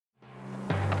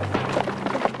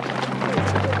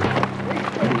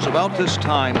about this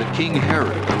time that King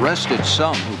Herod arrested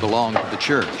some who belonged to the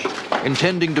church,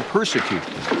 intending to persecute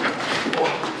them.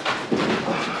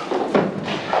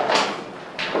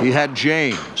 He had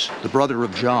James, the brother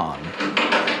of John,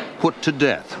 put to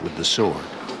death with the sword.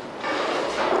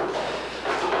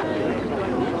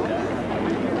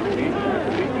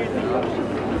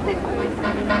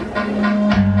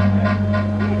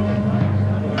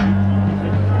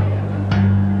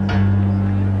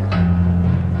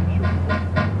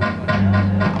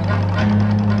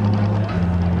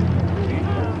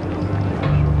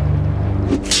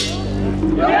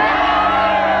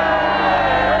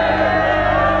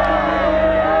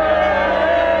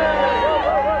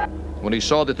 When he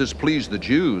saw that this pleased the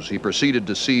Jews, he proceeded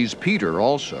to seize Peter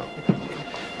also.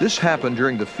 This happened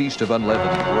during the Feast of Unleavened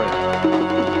Bread.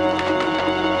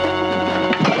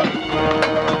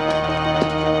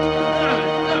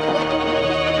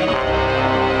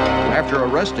 After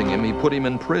arresting him, he put him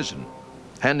in prison,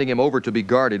 handing him over to be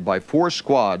guarded by 4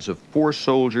 squads of 4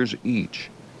 soldiers each.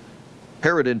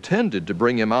 Herod intended to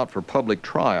bring him out for public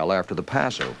trial after the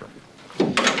Passover.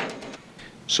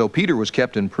 So Peter was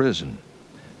kept in prison,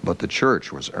 but the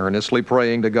church was earnestly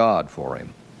praying to God for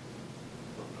him.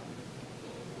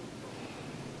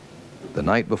 The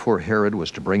night before Herod was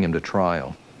to bring him to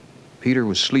trial, Peter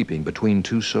was sleeping between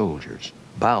 2 soldiers,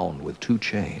 bound with 2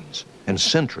 chains, and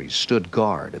sentries stood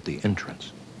guard at the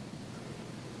entrance.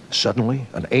 Suddenly,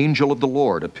 an angel of the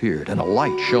Lord appeared, and a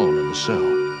light shone in the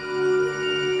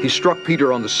cell. He struck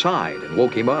Peter on the side and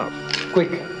woke him up.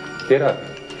 "Quick, get up,"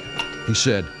 he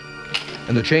said,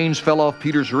 and the chains fell off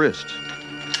Peter's wrists.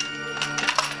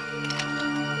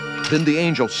 Then the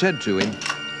angel said to him,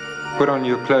 "Put on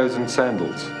your clothes and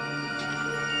sandals."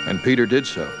 And Peter did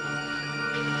so.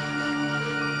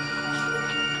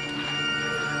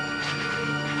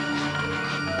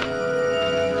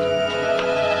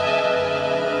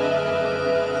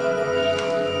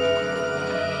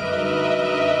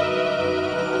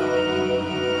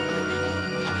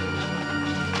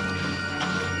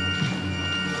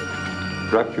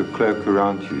 Wrap your cloak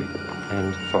around you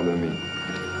and follow me.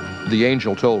 The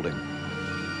angel told him.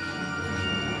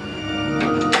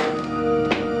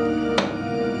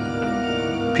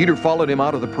 Peter followed him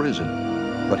out of the prison,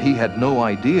 but he had no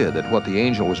idea that what the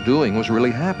angel was doing was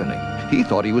really happening. He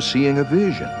thought he was seeing a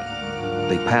vision.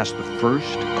 They passed the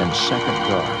 1st and 2nd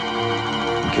guard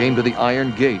and came to the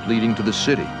iron gate leading to the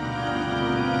city.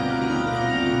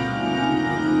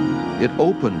 It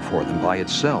opened for them by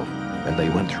itself, and they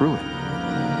went through it.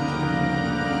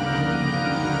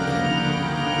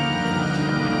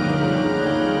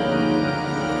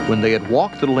 When they had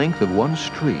walked the length of one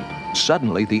street,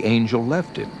 suddenly the angel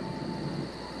left him.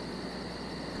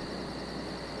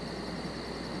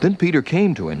 Then Peter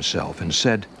came to himself and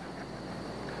said,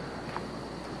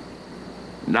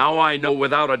 "Now I know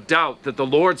without a doubt that the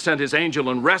Lord sent his angel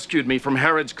and rescued me from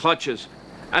Herod's clutches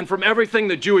and from everything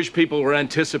the Jewish people were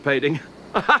anticipating."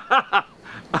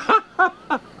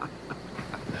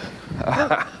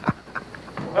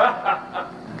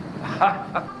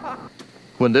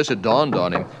 When this had dawned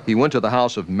on him, he went to the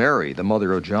house of Mary, the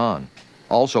mother of John,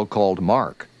 also called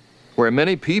Mark, where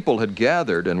many people had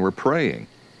gathered and were praying.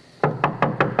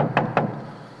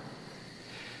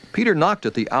 Peter knocked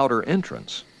at the outer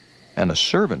entrance, and a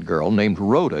servant girl named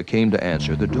Rhoda came to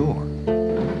answer the door.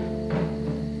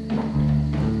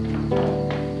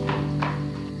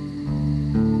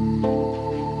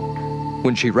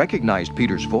 When she recognized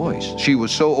Peter's voice, she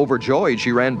was so overjoyed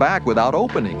she ran back without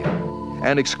opening it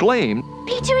and exclaimed,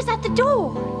 "Peter is at the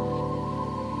door!"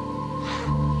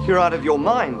 "You're out of your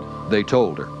mind," they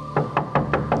told her.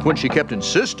 When she kept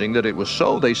insisting that it was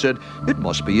so, they said, "It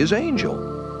must be his angel."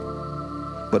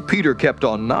 But Peter kept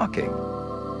on knocking.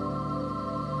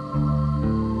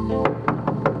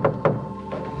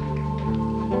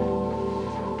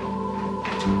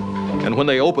 And when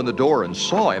they opened the door and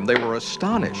saw him, they were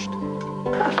astonished.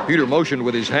 Peter motioned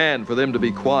with his hand for them to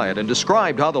be quiet and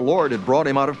described how the Lord had brought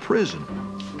him out of prison.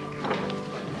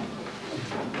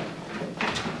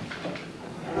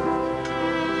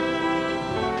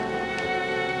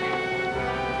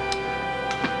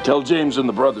 "Tell James and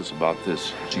the brothers about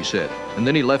this," she said, and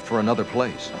then he left for another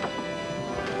place.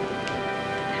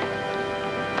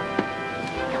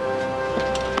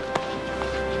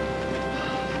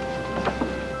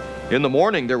 In the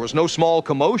morning, there was no small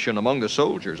commotion among the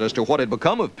soldiers as to what had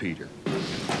become of Peter.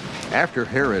 After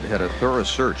Herod had a thorough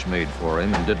search made for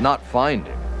him and did not find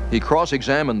him, he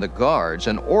cross-examined the guards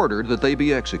and ordered that they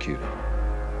be executed.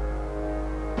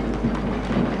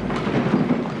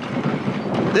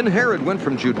 Then Herod went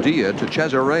from Judea to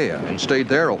Caesarea and stayed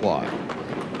there a while.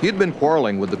 He had been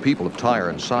quarreling with the people of Tyre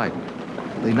and Sidon.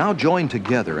 They now joined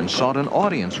together and sought an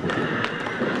audience with him.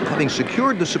 Having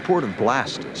secured the support of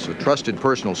Blastus, a trusted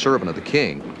personal servant of the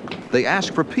king, they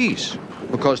asked for peace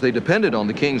because they depended on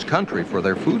the king's country for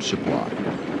their food supply.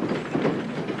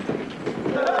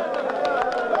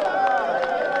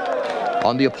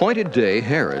 On the appointed day,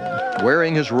 Herod,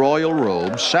 wearing his royal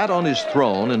robe, sat on his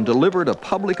throne and delivered a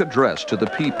public address to the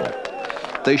people.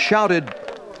 They shouted,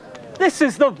 "This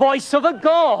is the voice of a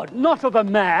god, not of a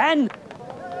man."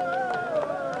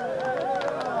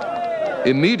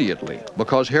 Immediately,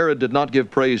 because Herod did not give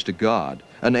praise to God,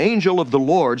 an angel of the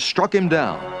Lord struck him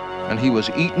down, and he was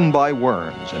eaten by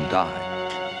worms and died.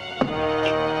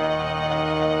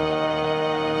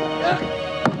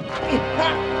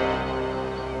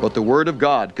 But the word of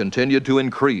God continued to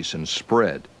increase and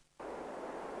spread.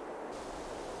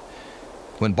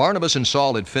 When Barnabas and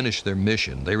Saul had finished their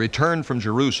mission, they returned from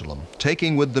Jerusalem,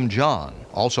 taking with them John,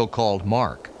 also called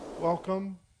Mark.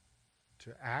 Welcome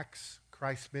to Acts.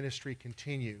 Christ's ministry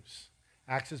continues.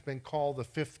 Acts has been called the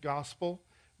fifth gospel,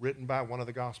 written by one of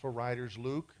the gospel writers,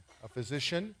 Luke, a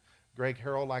physician. Greg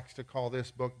Harrell likes to call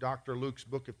this book Dr. Luke's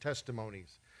Book of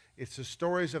Testimonies. It's the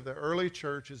stories of the early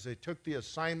church as they took the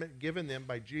assignment given them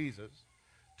by Jesus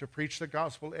to preach the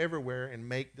gospel everywhere and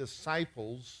make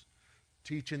disciples,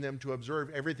 teaching them to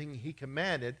observe everything he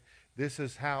commanded. This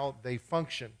is how they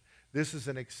function. This is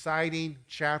an exciting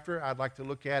chapter. I'd like to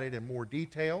look at it in more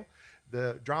detail.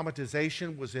 The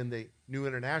dramatization was in the New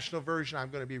International Version. I'm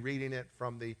going to be reading it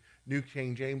from the New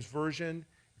King James Version.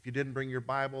 If you didn't bring your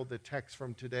Bible, the text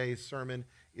from today's sermon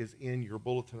is in your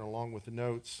bulletin along with the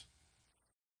notes.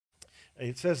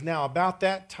 It says, "Now about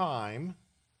that time,"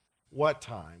 what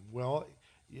time? Well,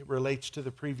 it relates to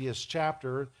the previous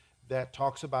chapter that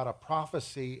talks about a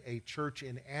prophecy a church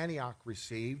in Antioch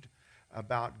received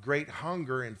about great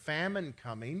hunger and famine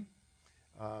coming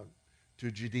to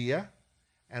Judea.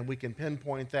 And we can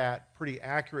pinpoint that pretty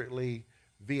accurately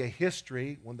via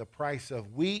history when the price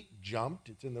of wheat jumped.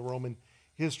 It's in the Roman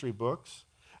history books.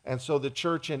 And so the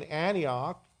church in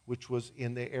Antioch, which was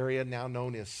in the area now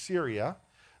known as Syria,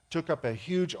 took up a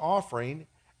huge offering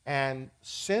and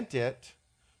sent it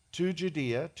to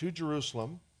Judea, to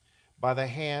Jerusalem, by the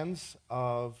hands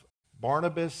of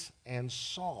Barnabas and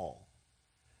Saul.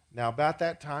 Now, about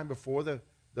that time, before the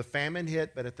famine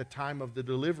hit, but at the time of the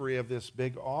delivery of this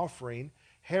big offering,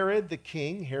 Herod the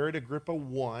king, Herod Agrippa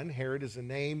I, Herod is a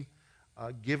name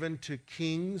given to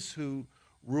kings who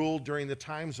ruled during the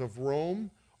times of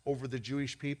Rome over the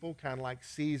Jewish people, kind of like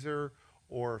Caesar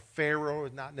or Pharaoh,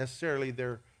 not necessarily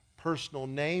their personal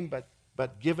name,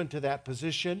 but given to that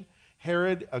position.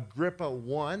 Herod Agrippa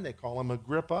I, they call him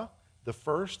Agrippa the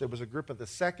First. There was Agrippa the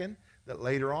Second that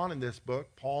later on in this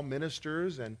book, Paul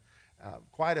ministers and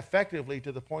quite effectively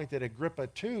to the point that Agrippa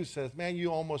II says, "Man,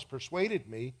 you almost persuaded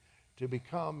me to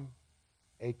become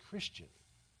a Christian."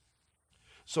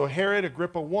 So Herod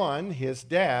Agrippa I, his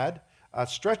dad,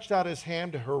 stretched out his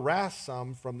hand to harass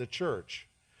some from the church.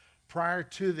 Prior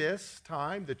to this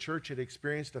time, the church had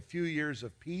experienced a few years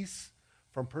of peace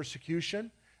from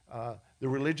persecution. The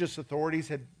religious authorities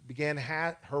had began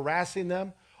harassing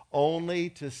them only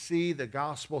to see the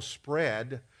gospel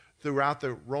spread throughout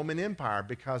the Roman Empire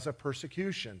because of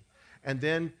persecution. And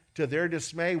then, to their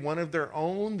dismay, one of their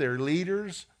own, their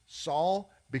leaders,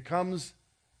 Saul, becomes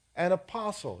an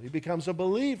apostle. He becomes a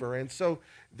believer. And so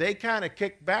they kind of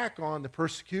kicked back on the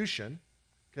persecution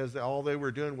because all they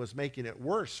were doing was making it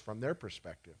worse from their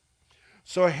perspective.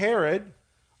 So Herod,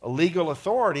 a legal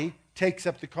authority, takes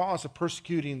up the cause of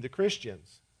persecuting the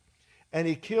Christians. And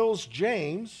he kills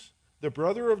James, the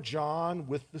brother of John,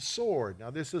 with the sword. Now,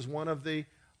 this is one of the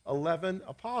 11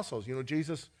 apostles. You know,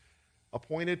 Jesus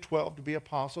appointed 12 to be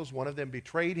apostles. One of them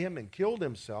betrayed him and killed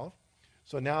himself.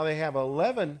 So now they have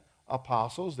 11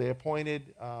 apostles. They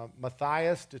appointed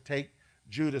Matthias to take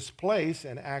Judas' place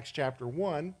in Acts chapter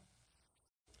 1.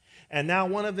 And now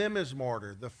one of them is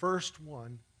martyred. The first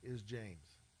one is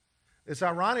James. It's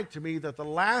ironic to me that the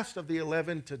last of the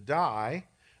 11 to die,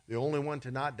 the only one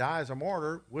to not die as a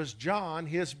martyr, was John,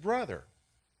 his brother.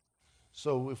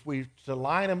 So if we to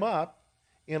line them up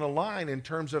in a line in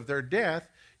terms of their death,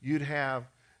 you'd have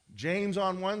James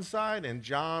on one side and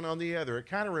John on the other. It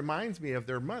kind of reminds me of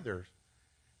their mothers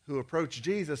who approached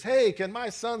Jesus. "Hey, can my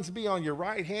sons be on your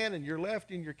right hand and your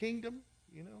left in your kingdom?"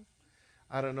 You know,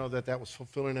 I don't know that that was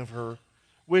fulfilling of her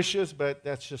wishes, but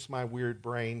that's just my weird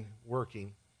brain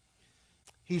working.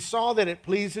 He saw that it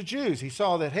pleased the Jews. He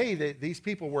saw that, hey, these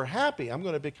people were happy. I'm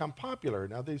going to become popular.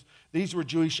 Now, these were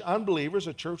Jewish unbelievers.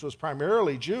 The church was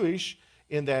primarily Jewish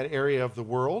in that area of the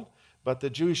world, but the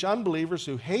Jewish unbelievers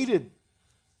who hated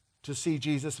to see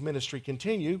Jesus' ministry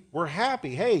continue. We're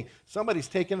happy. Hey, somebody's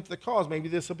taken up the cause. Maybe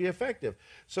this will be effective.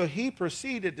 So he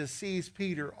proceeded to seize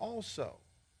Peter also.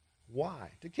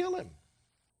 Why? To kill him.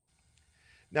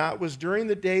 Now, it was during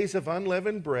the days of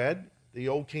unleavened bread. The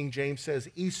old King James says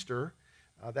Easter.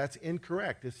 That's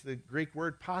incorrect. It's the Greek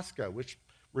word Pascha, which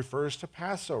refers to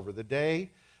Passover, the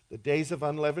days of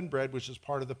unleavened bread, which is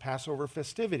part of the Passover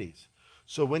festivities.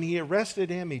 So when he arrested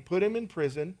him, he put him in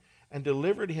prison and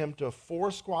delivered him to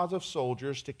 4 squads of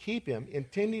soldiers to keep him,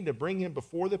 intending to bring him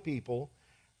before the people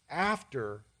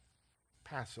after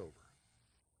Passover.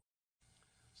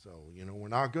 So, we're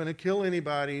not going to kill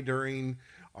anybody during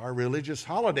our religious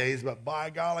holidays, but by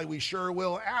golly, we sure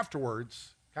will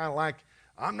afterwards. Kind of like,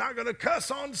 I'm not going to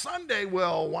cuss on Sunday.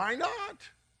 Well, why not?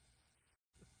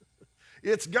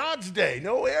 It's God's day.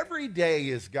 No, every day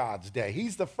is God's day.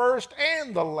 He's the first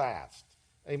and the last.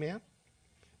 Amen?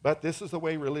 But this is the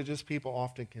way religious people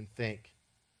often can think.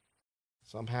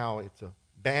 Somehow it's a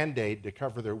Band-Aid to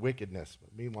cover their wickedness.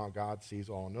 But meanwhile, God sees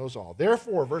all and knows all.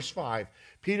 Therefore, verse 5,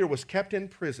 Peter was kept in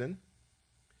prison,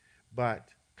 but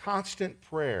constant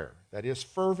prayer, that is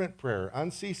fervent prayer,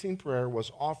 unceasing prayer,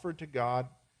 was offered to God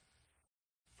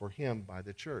for him by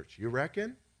the church. You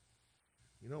reckon?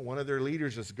 One of their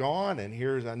leaders is gone, and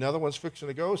here's another one's fixing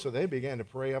to go, so they began to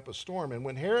pray up a storm. And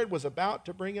when Herod was about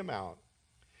to bring him out,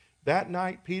 that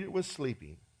night Peter was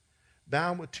sleeping,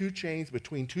 bound with 2 chains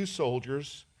between 2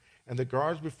 soldiers, and the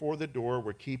guards before the door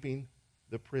were keeping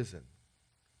the prison.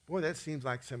 Boy, that seems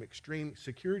like some extreme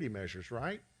security measures,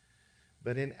 right?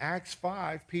 But in Acts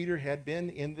 5, Peter had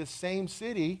been in this same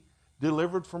city,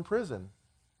 delivered from prison.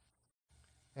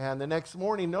 And the next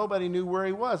morning, nobody knew where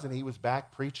he was, and he was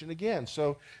back preaching again.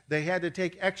 So they had to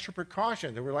take extra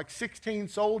precaution. There were like 16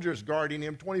 soldiers guarding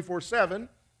him 24/7.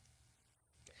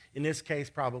 In this case,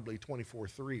 probably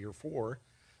 24/3 or 4.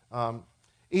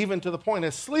 Even to the point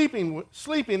of sleeping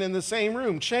in the same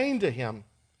room, chained to him.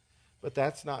 But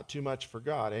that's not too much for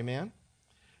God, amen?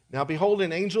 Now behold,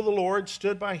 an angel of the Lord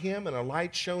stood by him, and a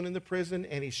light shone in the prison,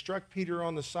 and he struck Peter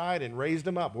on the side and raised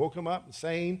him up, woke him up, and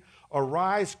saying,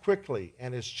 "Arise quickly,"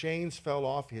 and his chains fell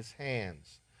off his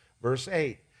hands. Verse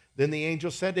 8, then the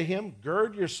angel said to him,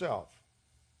 "Gird yourself,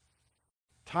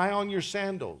 tie on your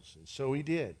sandals," and so he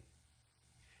did.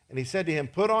 And he said to him,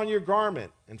 "Put on your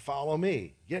garment and follow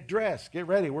me." Get dressed, get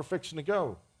ready, we're fixing to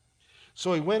go.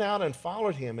 So he went out and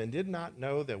followed him, and did not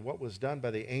know that what was done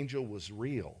by the angel was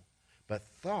real, but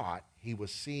thought he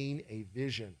was seeing a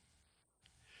vision.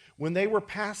 When they were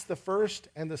past the first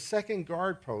and the second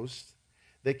guard posts,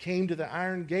 they came to the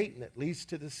iron gate that leads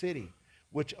to the city,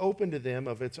 which opened to them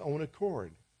of its own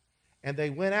accord. And they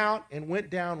went out and went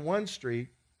down one street,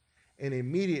 and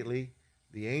immediately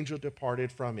the angel departed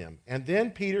from him. And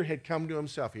then Peter had come to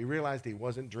himself. He realized he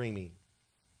wasn't dreaming.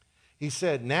 He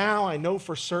said, "Now I know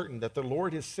for certain that the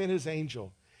Lord has sent his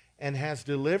angel and has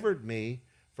delivered me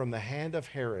from the hand of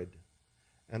Herod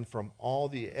and from all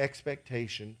the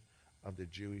expectation of the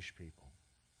Jewish people."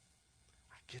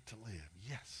 I get to live.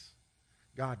 Yes,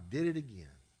 God did it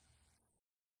again.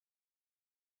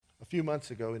 A few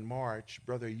months ago in March,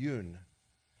 Brother Yun,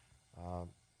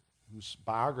 whose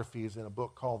biography is in a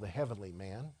book called The Heavenly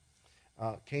Man,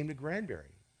 came to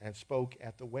Granbury and spoke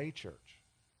at the Way Church.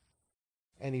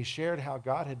 And he shared how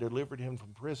God had delivered him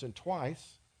from prison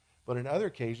twice, but on other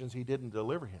occasions he didn't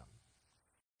deliver him.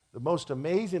 The most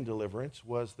amazing deliverance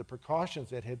was the precautions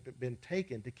that had been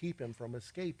taken to keep him from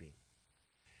escaping.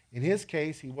 In his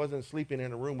case, he wasn't sleeping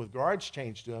in a room with guards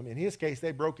chained to him. In his case,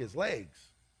 they broke his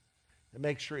legs to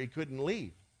make sure he couldn't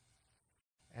leave.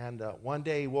 And one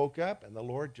day he woke up, and the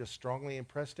Lord just strongly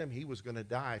impressed him he was going to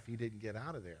die if he didn't get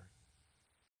out of there.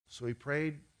 So he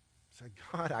prayed, said,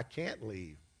 "God, I can't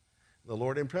leave." The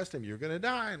Lord impressed him, "You're going to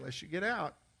die unless you get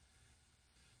out."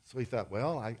 So he thought,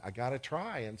 well, I got to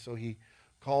try. And so he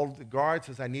called the guard,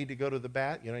 says, "I need to go to the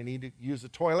bathroom. I need to use the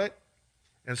toilet."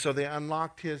 And so they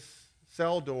unlocked his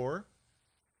cell door,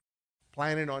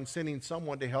 planning on sending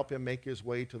someone to help him make his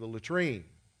way to the latrine.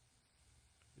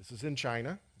 This is in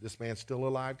China. This man's still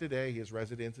alive today. His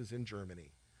residence is in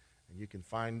Germany. And you can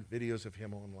find videos of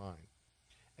him online.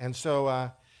 And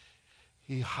so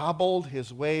he hobbled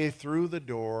his way through the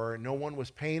door. No one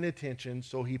was paying attention,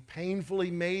 so he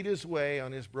painfully made his way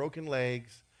on his broken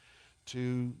legs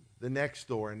to the next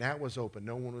door, and that was open.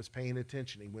 No one was paying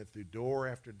attention. He went through door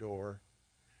after door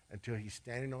until he's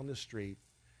standing on the street.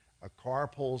 A car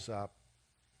pulls up,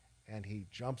 and he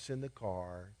jumps in the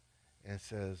car and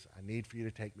says, "I need for you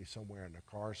to take me somewhere." And the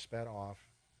car sped off.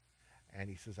 And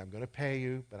he says, "I'm going to pay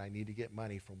you, but I need to get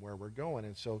money from where we're going."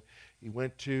 And so he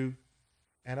went to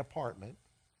an apartment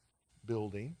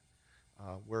building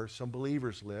where some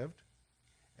believers lived.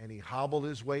 and he hobbled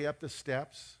his way up the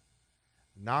steps,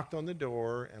 knocked on the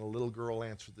door, and a little girl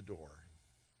answered the door.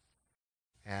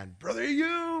 And, Brother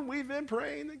Yoon, we've been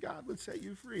praying that God would set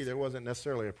you free. There wasn't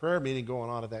necessarily a prayer meeting going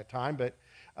on at that time, but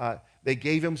they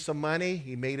gave him some money.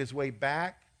 He made his way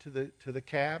back to the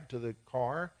cab, to the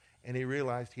car, and he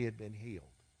realized he had been healed.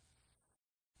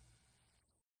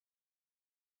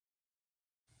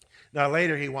 Now,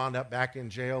 later he wound up back in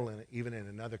jail, and even in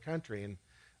another country, and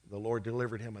the Lord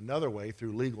delivered him another way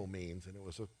through legal means, and it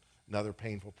was another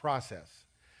painful process.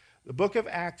 The book of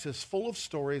Acts is full of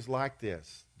stories like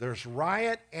this. There's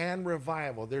riot and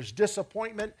revival. There's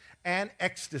disappointment and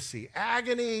ecstasy,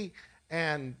 agony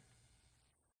and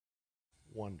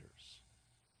wonders.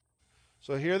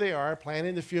 So here they are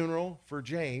planning the funeral for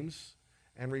James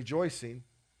and rejoicing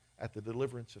at the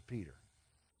deliverance of Peter.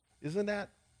 Isn't that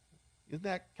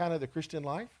kind of the Christian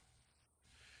life?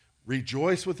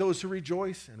 Rejoice with those who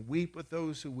rejoice and weep with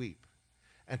those who weep.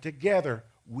 And together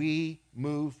we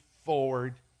move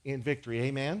forward in victory.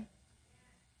 Amen?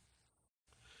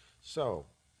 So,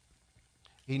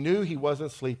 he knew he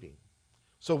wasn't sleeping.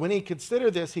 So when he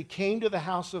considered this, he came to the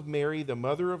house of Mary, the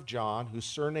mother of John, whose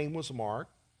surname was Mark.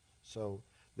 So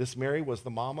this Mary was the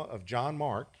mama of John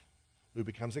Mark, who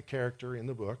becomes a character in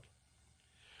the book,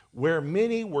 where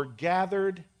many were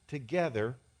gathered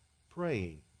together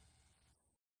praying.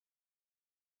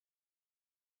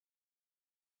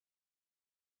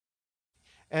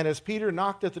 And as Peter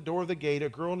knocked at the door of the gate, a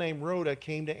girl named Rhoda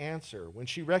came to answer. When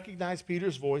she recognized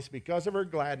Peter's voice, because of her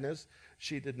gladness,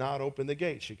 she did not open the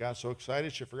gate. She got so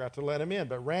excited she forgot to let him in,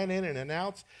 but ran in and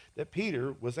announced that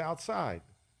Peter was outside.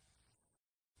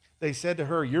 They said to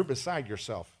her, "You're beside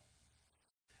yourself."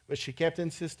 But she kept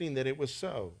insisting that it was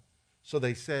so. So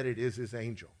they said, "It is his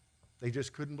angel." They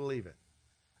just couldn't believe it.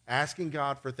 Asking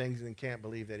God for things and can't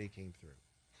believe that he came through.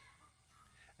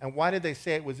 And why did they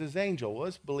say it was his angel? Well,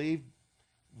 it's believed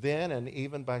then and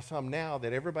even by some now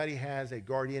that everybody has a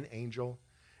guardian angel,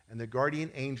 and the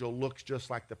guardian angel looks just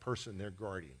like the person they're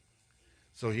guarding.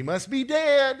 So he must be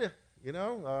dead,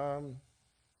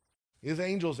 his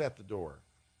angel's at the door.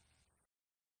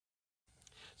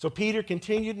 So Peter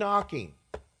continued knocking.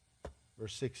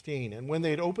 Verse 16, and when they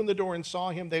had opened the door and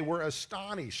saw him, they were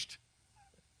astonished.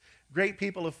 Great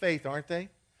people of faith, aren't they?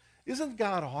 Isn't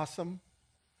God awesome?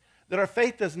 That our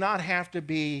faith does not have to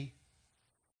be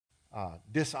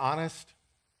dishonest,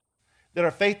 that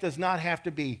our faith does not have to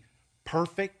be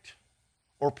perfect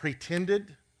or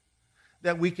pretended,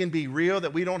 that we can be real,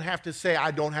 that we don't have to say,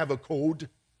 I don't have a code.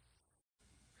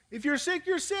 If you're sick,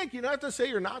 you're sick. You don't have to say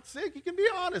you're not sick. You can be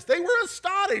honest. They were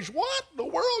astonished. What? The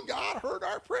world, God heard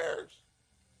our prayers.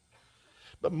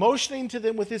 But motioning to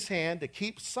them with his hand to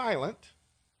keep silent,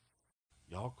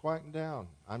 y'all quieten down.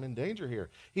 I'm in danger here.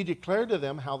 He declared to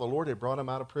them how the Lord had brought him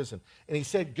out of prison. And he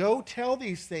said, go tell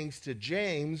these things to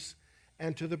James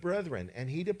and to the brethren. And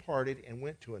he departed and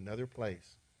went to another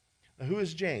place. Now, who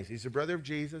is James? He's the brother of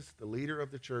Jesus, the leader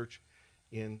of the church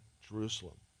in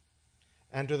Jerusalem.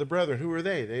 And to the brethren, who were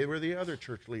they? They were the other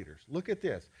church leaders. Look at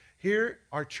this. Here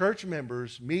are church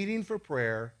members meeting for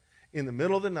prayer in the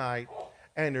middle of the night,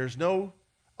 and there's no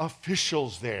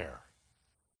officials there.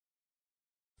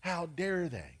 How dare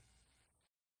they?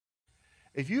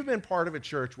 If you've been part of a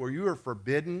church where you are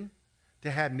forbidden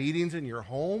to have meetings in your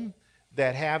home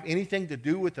that have anything to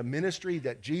do with the ministry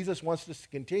that Jesus wants us to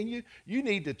continue, you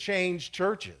need to change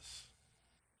churches.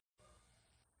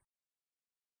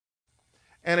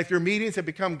 And if your meetings have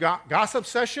become gossip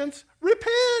sessions,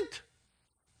 repent.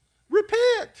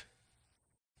 Repent.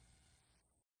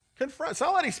 Confront.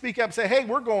 Somebody speak up and say, hey,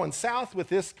 we're going south with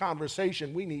this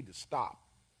conversation. We need to stop.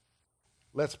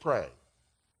 Let's pray.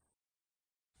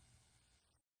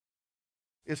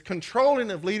 It's controlling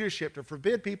of leadership to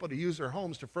forbid people to use their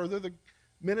homes to further the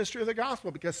ministry of the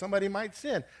gospel because somebody might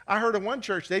sin. I heard of one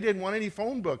church, they didn't want any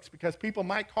phone books because people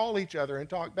might call each other and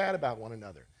talk bad about one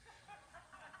another.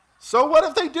 So what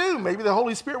if they do? Maybe the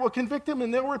Holy Spirit will convict them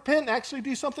and they'll repent and actually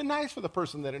do something nice for the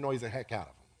person that annoys the heck out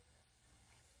of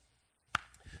them.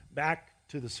 Back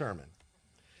to the sermon.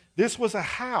 This was a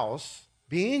house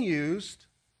being used,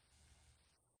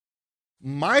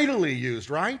 mightily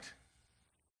used, right?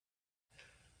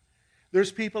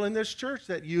 There's people in this church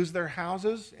that use their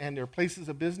houses and their places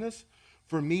of business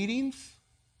for meetings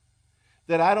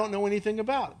that I don't know anything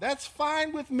about. That's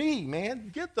fine with me,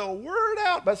 man. Get the word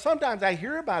out. But sometimes I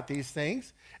hear about these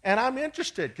things and I'm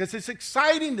interested because it's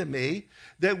exciting to me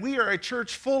that we are a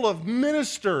church full of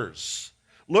ministers.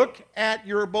 Look at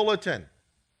your bulletin.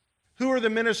 Who are the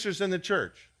ministers in the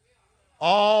church?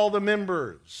 All the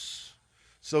members.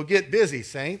 So get busy,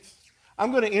 saints.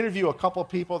 I'm going to interview a couple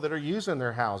people that are using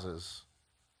their houses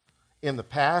in the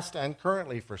past and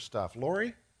currently for stuff.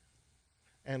 Lori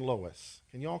and Lois,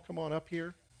 can you all come on up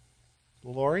here?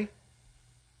 Lori?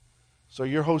 So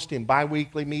you're hosting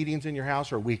bi-weekly meetings in your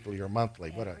house, or weekly or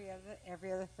monthly?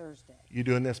 Every other Thursday. You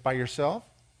doing this by yourself?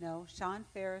 No, Sean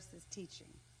Ferris is teaching.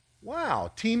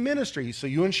 Wow, team ministry. So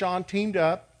you and Sean teamed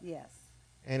up. Yes.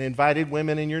 And invited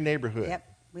women in your neighborhood. Yep.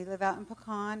 We live out in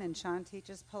Pecan, and Sean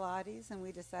teaches Pilates, and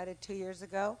we decided 2 years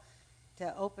ago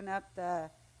to open up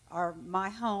my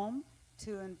home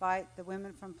to invite the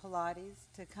women from Pilates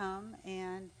to come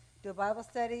and do a Bible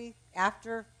study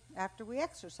after we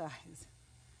exercise.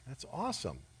 That's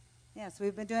awesome. Yeah, so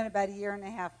we've been doing it about a year and a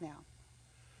half now.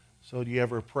 So do you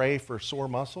ever pray for sore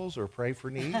muscles or pray for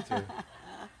needs? Or?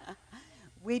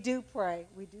 We do pray.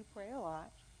 We do pray a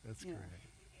lot. That's great.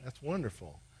 That's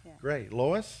wonderful. Yeah. Great.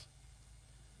 Lois?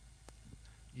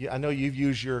 I know you've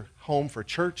used your home for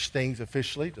church things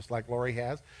officially, just like Lori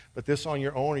has, but this on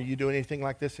your own, are you doing anything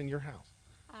like this in your house?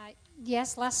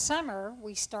 Yes, last summer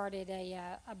we started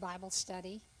a Bible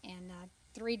study, and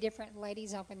 3 different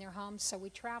ladies opened their homes, so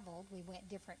we traveled. We went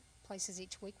different places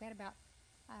each week. We had about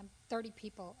 30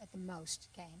 people at the most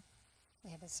came.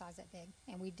 We have a size that big.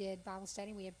 And we did Bible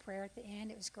study. We had prayer at the end.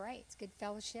 It was great. It's good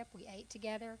fellowship. We ate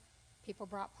together. People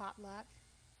brought potluck.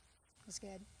 It was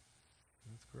good.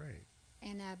 That's great.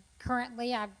 And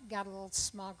currently I've got a little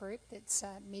small group that's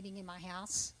meeting in my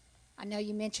house. I know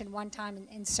you mentioned one time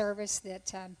in service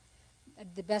that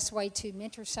the best way to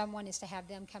mentor someone is to have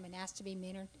them come and ask to be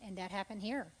mentored, and that happened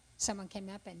here. Someone came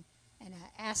up and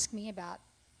asked me about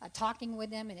talking with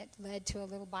them, and it led to a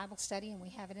little Bible study, and we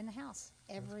have it in the house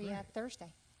every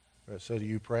Thursday. So do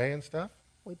you pray and stuff?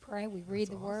 We pray, we read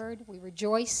the Word, we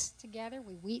rejoice together,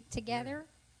 we weep together.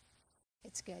 Yeah.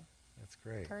 It's good. That's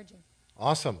great. Encouraging.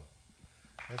 Awesome.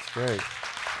 That's great.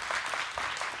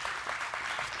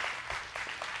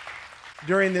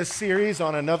 During this series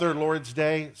on another Lord's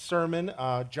Day sermon,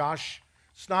 Josh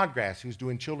Snodgrass, who's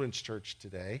doing children's church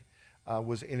today,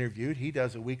 was interviewed. He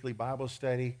does a weekly Bible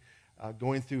study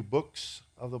going through books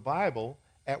of the Bible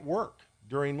at work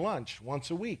during lunch once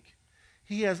a week.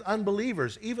 He has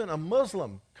unbelievers. Even a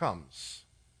Muslim comes.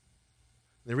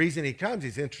 The reason he comes,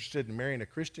 he's interested in marrying a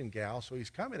Christian gal, so he's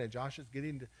coming, and Josh is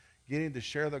getting to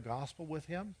share the gospel with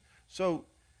him. So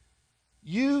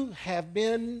you have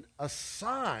been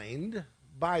assigned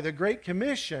by the Great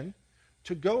Commission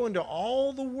to go into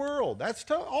all the world. That's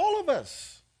to all of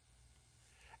us.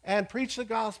 And preach the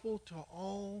gospel to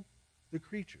all the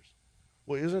creatures.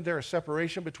 Well, isn't there a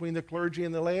separation between the clergy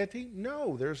and the laity?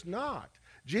 No, there's not.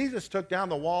 Jesus took down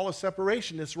the wall of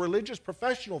separation. This religious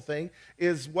professional thing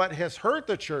is what has hurt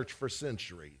the church for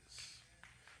centuries.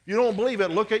 If you don't believe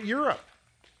it, look at Europe.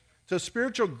 It's a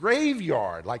spiritual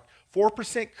graveyard, like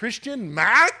 4% Christian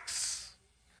max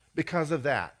because of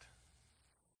that.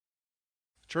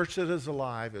 The church that is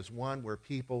alive is one where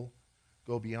people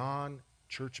go beyond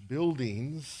church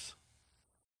buildings.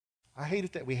 I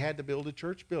hated that we had to build a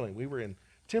church building. We were in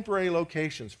temporary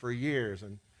locations for years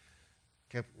and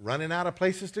kept running out of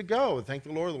places to go. And thank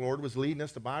the Lord was leading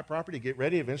us to buy property, get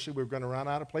ready. Eventually we were going to run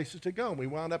out of places to go. And we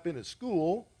wound up in a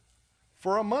school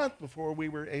for a month before we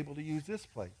were able to use this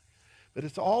place. But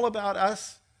it's all about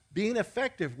us being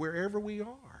effective wherever we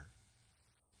are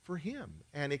for Him.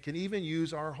 And it can even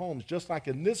use our homes, just like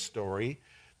in this story,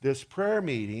 this prayer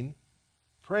meeting,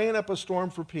 praying up a storm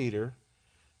for Peter.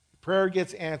 Prayer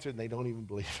gets answered, and they don't even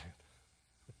believe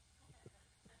it.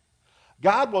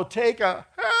 God will take a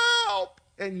help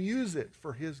and use it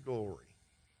for His glory.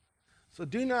 So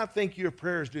do not think your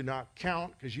prayers do not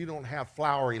count because you don't have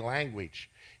flowery language.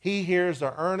 He hears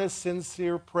the earnest,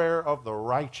 sincere prayer of the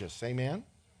righteous. Amen?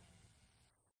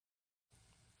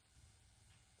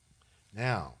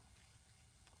 Now,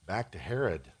 back to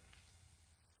Herod.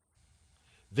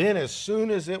 Then as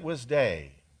soon as it was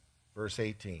day, verse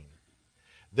 18,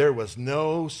 there was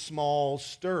no small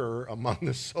stir among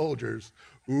the soldiers.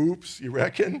 Oops, you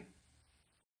reckon?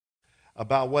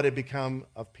 About what had become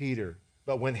of Peter.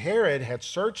 But when Herod had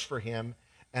searched for him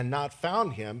and not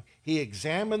found him, he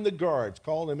examined the guards,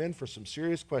 called them in for some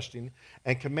serious questioning,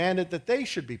 and commanded that they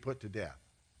should be put to death.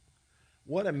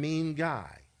 What a mean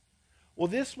guy. Well,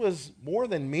 this was more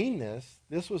than meanness.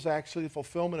 This was actually the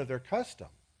fulfillment of their custom.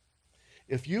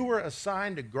 If you were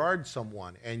assigned to guard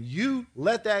someone and you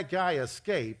let that guy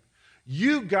escape,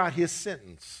 you got his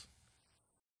sentence.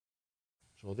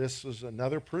 So this was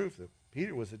another proof that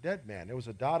Peter was a dead man. There was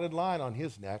a dotted line on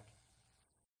his neck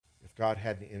if God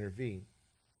hadn't intervened.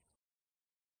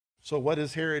 So what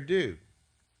does Herod do?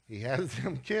 He has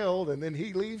them killed, and then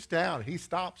he leaves town. He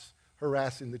stops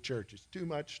harassing the church. It's too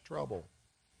much trouble.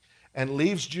 And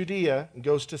leaves Judea and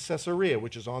goes to Caesarea,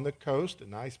 which is on the coast, a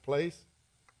nice place.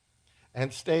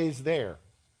 and stays there.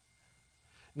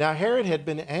 Now Herod had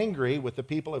been angry with the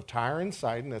people of Tyre and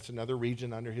Sidon, that's another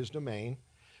region under his domain,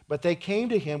 but they came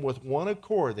to him with one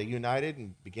accord. They united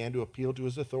and began to appeal to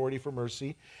his authority for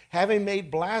mercy, having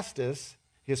made Blastus,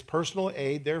 his personal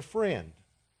aide, their friend.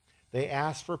 They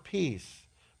asked for peace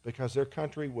because their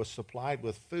country was supplied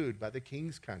with food by the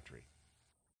king's country.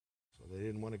 So they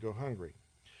didn't want to go hungry.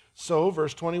 So,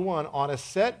 verse 21, on a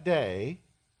set day,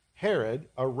 Herod,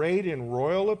 arrayed in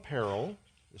royal apparel,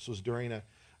 this was during a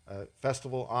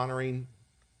festival honoring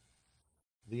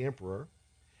the emperor,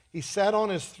 he sat on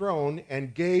his throne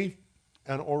and gave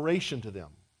an oration to them,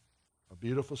 a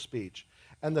beautiful speech.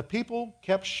 And the people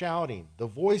kept shouting, the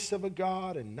voice of a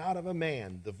God and not of a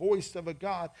man, the voice of a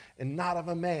God and not of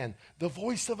a man, the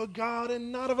voice of a God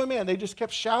and not of a man. They just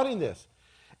kept shouting this.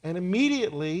 And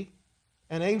immediately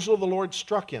an angel of the Lord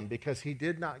struck him because he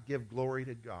did not give glory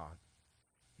to God.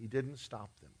 He didn't stop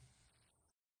them.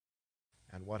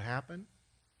 And what happened?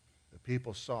 The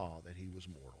people saw that he was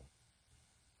mortal.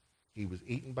 He was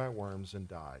eaten by worms and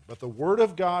died. But the word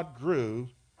of God grew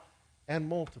and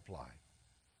multiplied.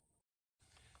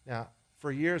 Now,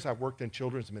 for years I've worked in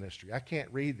children's ministry. I can't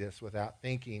read this without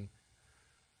thinking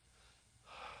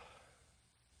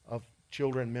of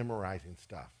children memorizing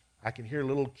stuff. I can hear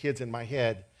little kids in my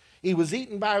head. He was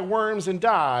eaten by worms and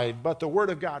died, but the word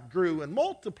of God grew and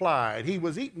multiplied. He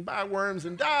was eaten by worms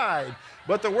and died,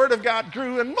 but the word of God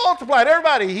grew and multiplied.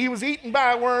 Everybody, he was eaten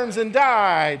by worms and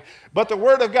died, but the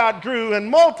word of God grew and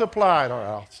multiplied. All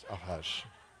right, I'll hush.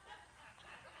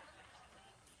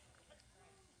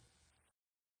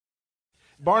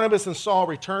 Barnabas and Saul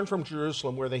returned from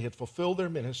Jerusalem where they had fulfilled their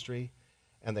ministry,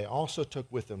 and they also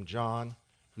took with them John,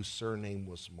 whose surname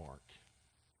was Mark.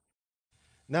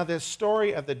 Now, this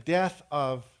story of the death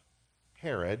of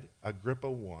Herod, Agrippa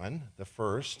I, the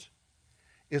first,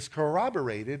 is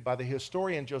corroborated by the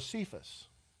historian Josephus,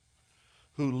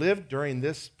 who lived during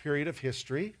this period of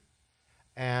history.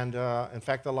 And in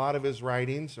fact, a lot of his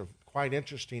writings are quite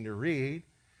interesting to read.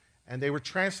 And they were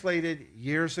translated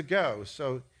years ago.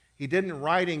 So he didn't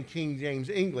write in King James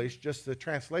English, just the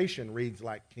translation reads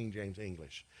like King James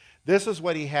English. This is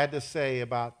what he had to say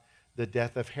about the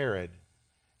death of Herod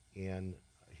in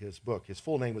his book. His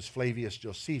full name was Flavius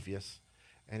Josephus,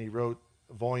 and he wrote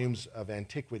volumes of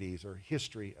antiquities or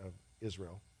history of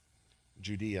Israel,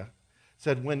 Judea.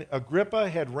 Said, when Agrippa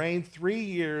had reigned 3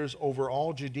 years over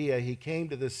all Judea, he came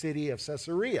to the city of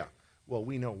Caesarea. Well,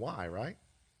 we know why, right?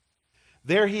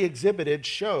 There he exhibited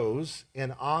shows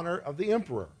in honor of the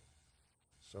emperor.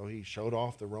 So he showed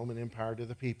off the Roman Empire to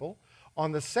the people.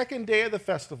 On the second day of the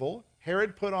festival,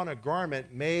 Herod put on a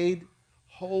garment made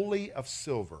wholly of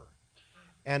silver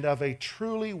and of a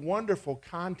truly wonderful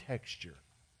contexture,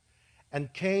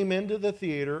 and came into the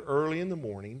theater early in the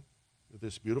morning with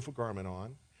this beautiful garment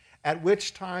on, at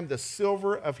which time the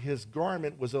silver of his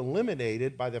garment was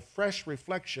illuminated by the fresh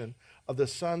reflection of the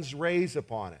sun's rays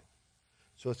upon it.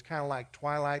 So it's kind of like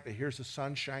twilight, but here's the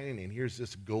sun shining, and here's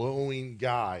this glowing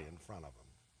guy in front of him.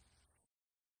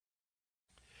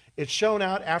 It shone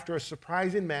out after a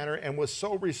surprising manner and was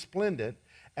so resplendent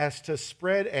as to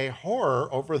spread a horror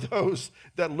over those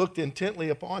that looked intently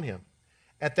upon him.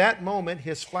 At that moment,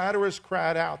 his flatterers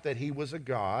cried out that he was a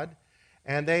god,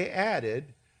 and they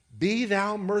added, "Be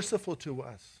thou merciful to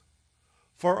us.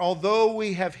 For although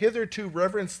we have hitherto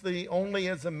reverenced thee only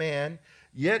as a man,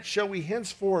 yet shall we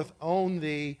henceforth own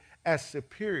thee as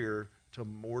superior to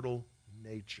mortal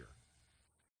nature."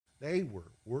 They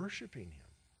were worshiping him.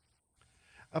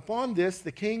 Upon this,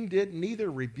 the king did neither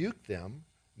rebuke them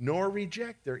nor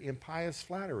reject their impious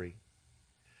flattery.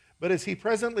 But as he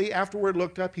presently afterward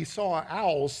looked up, he saw an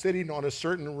owl sitting on a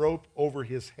certain rope over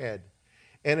his head,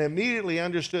 and immediately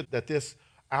understood that this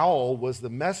owl was the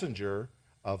messenger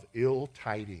of ill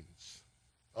tidings.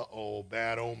 Uh-oh,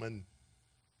 bad omen.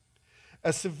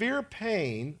 A severe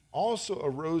pain also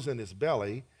arose in his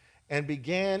belly and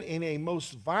began in a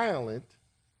most violent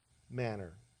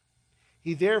manner.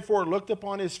 He therefore looked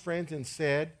upon his friends and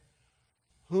said,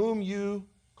 "Whom you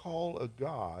call a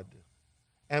god,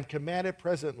 am commanded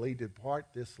presently to depart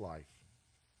this life.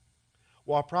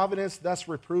 While providence thus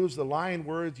reproves the lying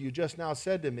words you just now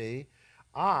said to me,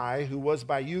 I, who was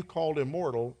by you called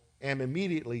immortal, am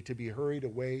immediately to be hurried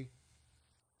away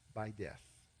by death."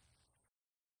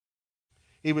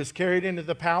 He was carried into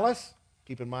the palace.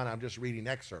 Keep in mind, I'm just reading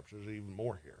excerpts. There's even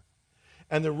more here.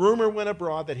 And the rumor went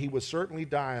abroad that he would certainly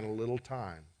die in a little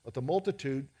time. But the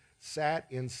multitude sat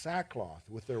in sackcloth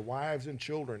with their wives and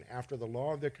children after the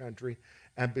law of their country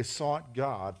and besought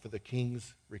God for the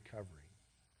king's recovery.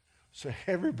 So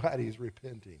everybody's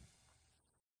repenting.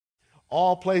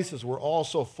 All places were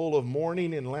also full of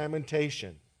mourning and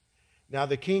lamentation. Now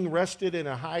the king rested in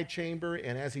a high chamber,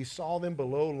 and as he saw them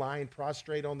below lying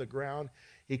prostrate on the ground,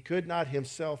 he could not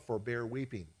himself forbear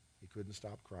weeping. He couldn't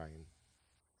stop crying.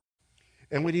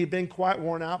 And when he had been quite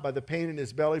worn out by the pain in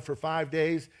his belly for 5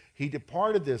 days, he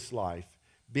departed this life,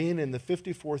 being in the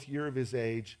 54th year of his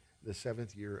age, the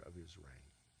 7th year of his reign.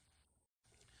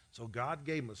 So God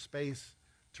gave him a space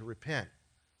to repent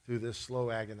through this slow,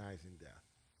 agonizing death.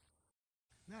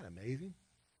 Isn't that amazing?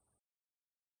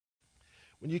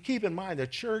 When you keep in mind the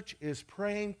church is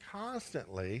praying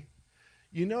constantly,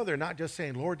 you know they're not just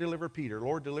saying, Lord, deliver Peter,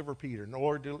 Lord, deliver Peter.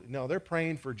 No, they're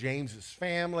praying for James's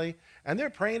family, and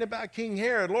they're praying about King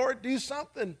Herod. Lord, do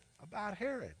something about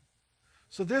Herod.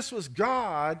 So this was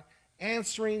God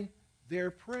answering their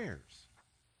prayers.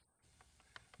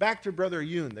 Back to Brother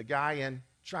Yun, the guy in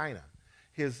China.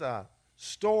 His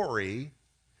story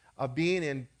of being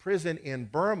in prison in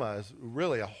Burma is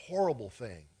really a horrible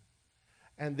thing.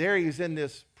 And there he's in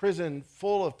this prison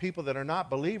full of people that are not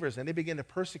believers, and they begin to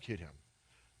persecute him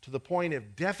to the point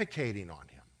of defecating on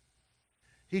him.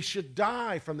 He should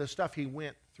die from the stuff he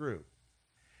went through.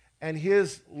 And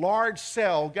his large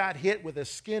cell got hit with a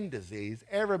skin disease.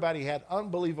 Everybody had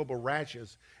unbelievable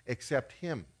rashes except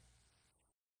him.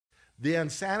 The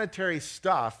unsanitary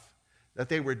stuff that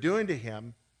they were doing to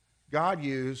him, God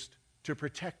used to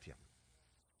protect him.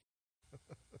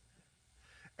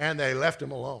 And they left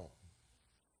him alone.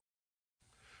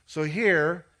 So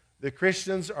here, the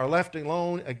Christians are left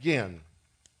alone again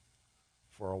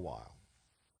for a while.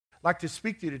 I'd like to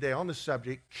speak to you today on the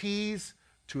subject, keys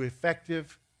to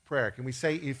effective prayer. Can we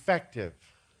say effective?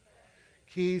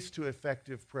 Keys to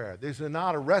effective prayer. This is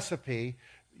not a recipe,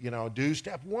 do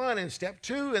step 1 and step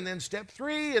 2 and then step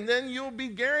 3 and then you'll be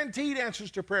guaranteed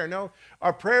answers to prayer. No,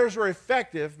 our prayers are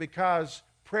effective because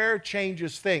prayer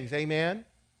changes things. Amen?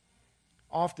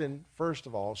 Often, first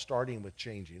of all, starting with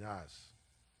changing us.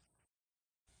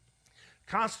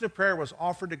 Constant prayer was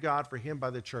offered to God for him by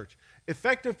the church.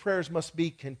 Effective prayers must be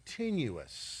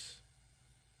continuous.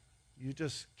 You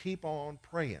just keep on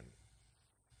praying.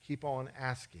 Keep on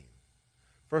asking.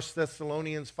 1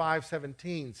 Thessalonians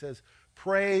 5:17 says,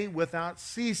 pray without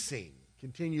ceasing.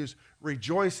 Continues,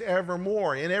 rejoice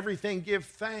evermore. In everything give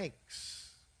thanks.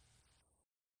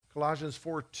 Colossians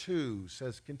 4:2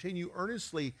 says, continue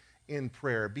earnestly in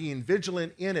prayer, being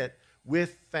vigilant in it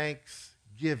with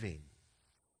thanksgiving.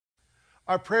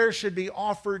 Our prayers should be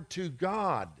offered to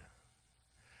God.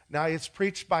 Now, it's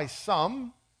preached by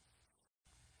some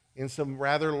in some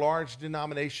rather large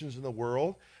denominations in the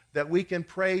world that we can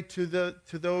pray to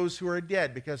those who are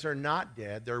dead because they're not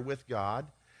dead. They're with God.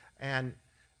 And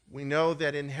we know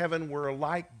that in heaven we're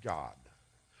like God.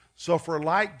 So if we're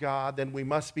like God, then we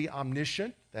must be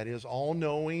omniscient, that is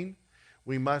all-knowing.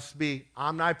 We must be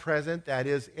omnipresent, that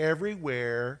is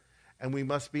everywhere. And we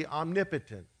must be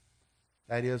omnipotent.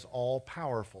 That is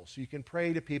all-powerful. So you can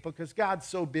pray to people because God's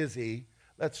so busy.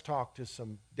 Let's talk to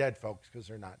some dead folks because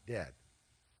they're not dead.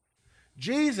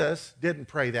 Jesus didn't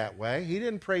pray that way. He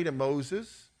didn't pray to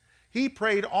Moses. He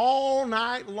prayed all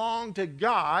night long to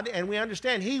God, and we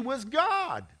understand he was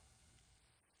God.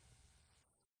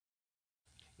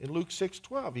 In Luke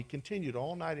 6:12, he continued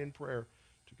all night in prayer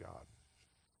to God.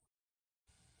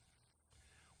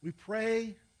 We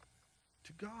pray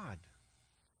to God.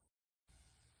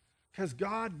 Because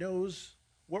God knows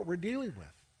what we're dealing with.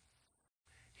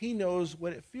 He knows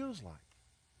what it feels like.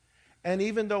 And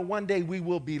even though one day we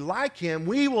will be like him,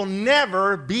 we will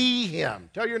never be him.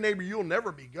 Tell your neighbor, you'll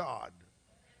never be God.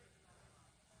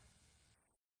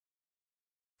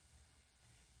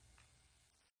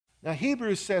 Now,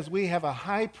 Hebrews says we have a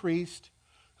high priest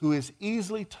who is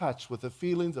easily touched with the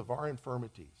feelings of our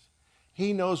infirmities.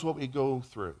 He knows what we go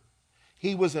through.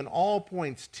 He was in all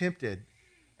points tempted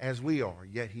as we are,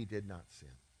 yet he did not sin.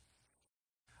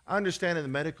 I understand in the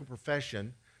medical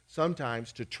profession,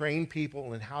 sometimes to train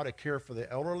people in how to care for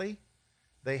the elderly,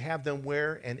 they have them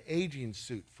wear an aging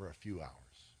suit for a few hours.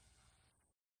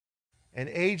 An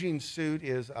aging suit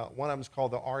is, one of them is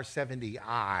called the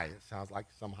R70i. It sounds like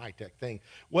some high-tech thing.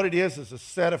 What it is a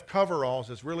set of coveralls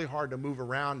that's really hard to move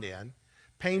around in,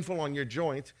 painful on your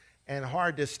joints, and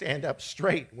hard to stand up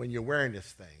straight when you're wearing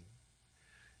this thing.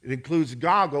 It includes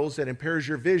goggles that impairs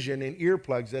your vision and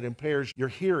earplugs that impairs your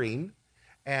hearing,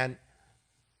 and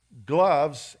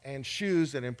gloves and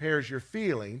shoes that impairs your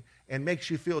feeling and makes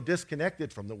you feel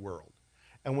disconnected from the world.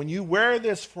 And when you wear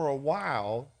this for a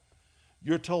while,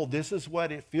 you're told this is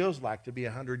what it feels like to be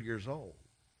 100 years old.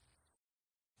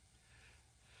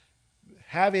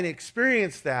 Having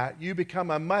experienced that, you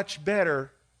become a much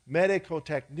better medical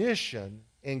technician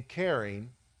in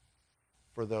caring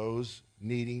for those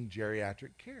needing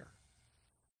geriatric care.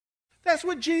 That's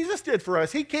what Jesus did for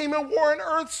us. He came and wore an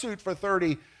earth suit for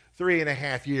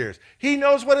 33.5 years. He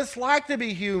knows what it's like to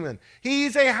be human.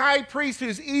 He's a high priest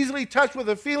who's easily touched with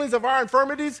the feelings of our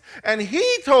infirmities, and he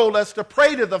told us to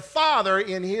pray to the Father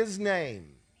in his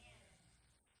name.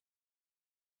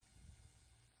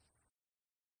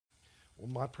 Well,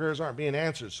 my prayers aren't being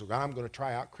answered, so I'm going to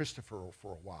try out Christopher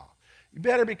for a while. You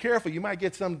better be careful. You might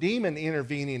get some demon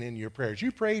intervening in your prayers.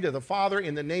 You pray to the Father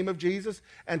in the name of Jesus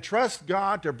and trust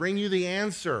God to bring you the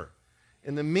answer.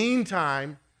 In the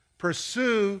meantime,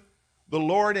 pursue the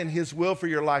Lord and his will for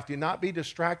your life. Do not be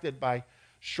distracted by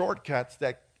shortcuts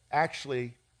that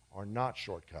actually are not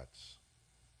shortcuts.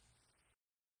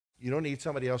 You don't need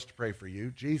somebody else to pray for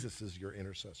you. Jesus is your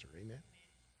intercessor. Amen.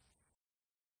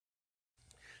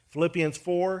 Philippians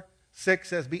 4:6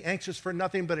 says, be anxious for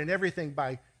nothing, but in everything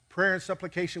by prayer and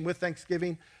supplication with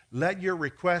thanksgiving, let your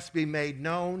requests be made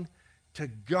known to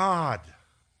God,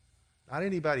 not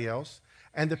anybody else.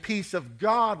 And the peace of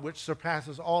God, which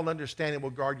surpasses all understanding, will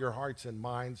guard your hearts and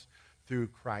minds through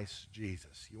Christ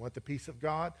Jesus. You want the peace of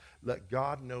God? Let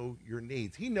God know your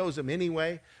needs. He knows them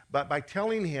anyway, but by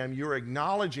telling him, you're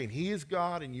acknowledging he is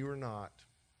God and you are not.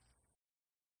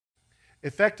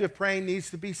 Effective praying needs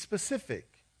to be specific.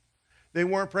 They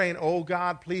weren't praying, oh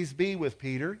God, please be with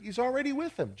Peter. He's already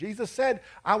with him. Jesus said,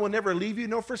 I will never leave you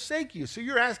nor forsake you. So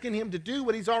you're asking him to do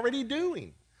what he's already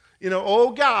doing.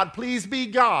 Oh God, please be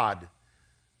God.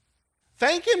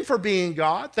 Thank him for being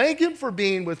God. Thank him for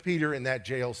being with Peter in that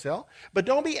jail cell. But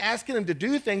don't be asking him to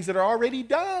do things that are already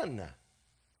done.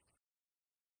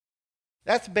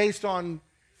 That's based on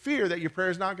fear that your prayer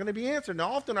is not going to be answered.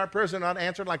 Now, often our prayers are not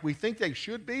answered like we think they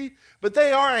should be, but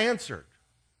they are answered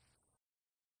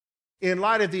in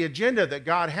light of the agenda that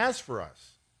God has for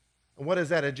us. And what is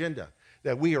that agenda?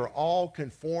 That we are all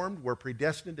conformed. We're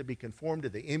predestined to be conformed to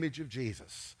the image of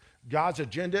Jesus. God's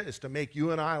agenda is to make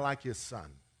you and I like his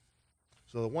son.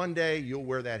 So that one day you'll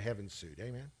wear that heaven suit.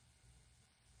 Amen?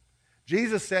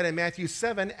 Jesus said in Matthew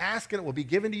 7, ask and it will be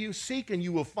given to you. Seek and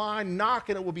you will find. Knock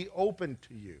and it will be opened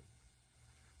to you.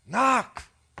 Knock.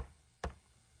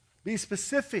 Be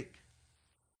specific.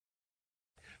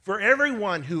 For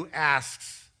everyone who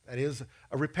asks, that is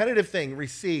a repetitive thing,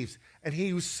 receives. And he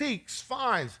who seeks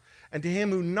finds. And to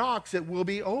him who knocks, it will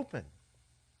be open.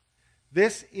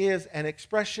 This is an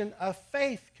expression of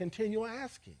faith. Continue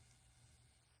asking.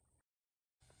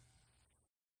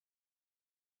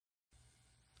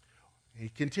 He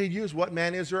continues, what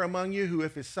man is there among you who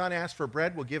if his son asks for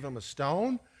bread will give him a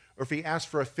stone? Or if he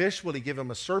asks for a fish, will he give him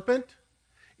a serpent?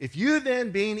 If you then,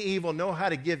 being evil, know how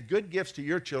to give good gifts to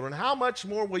your children, how much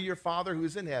more will your Father who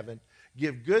is in heaven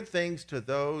give good things to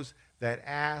those that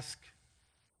ask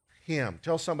him?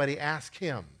 Tell somebody, ask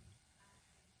him.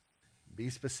 Be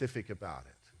specific about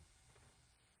it.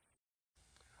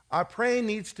 Our praying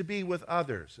needs to be with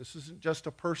others. This isn't just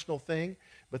a personal thing,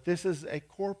 but this is a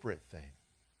corporate thing.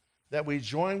 That we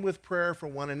join with prayer for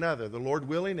one another. The Lord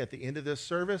willing, at the end of this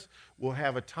service, we'll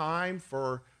have a time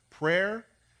for prayer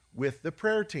with the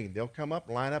prayer team. They'll come up,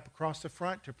 line up across the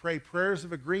front to pray prayers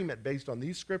of agreement based on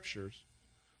these scriptures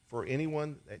for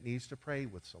anyone that needs to pray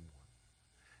with someone.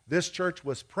 This church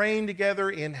was praying together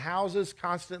in houses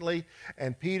constantly,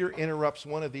 and Peter interrupts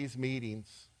one of these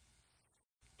meetings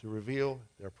to reveal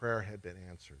their prayer had been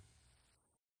answered.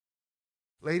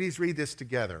 Ladies, read this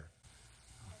together.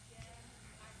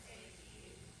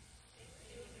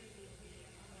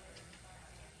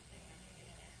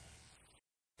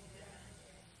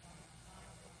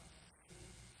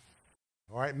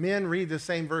 All right, men, read the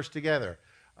same verse together.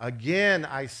 Again,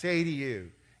 I say to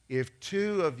you, if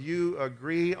two of you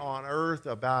agree on earth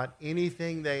about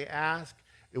anything they ask,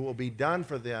 it will be done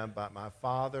for them by my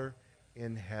Father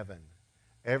in heaven.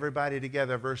 Everybody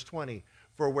together, verse 20.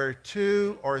 For where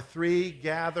two or three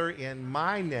gather in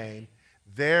my name,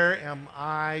 there am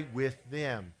I with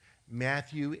them.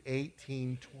 Matthew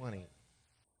 18:20.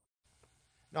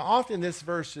 Now, often this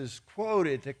verse is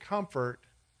quoted to comfort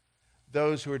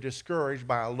those who are discouraged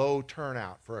by a low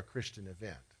turnout for a Christian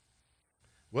event.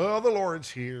 Well, the Lord's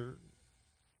here.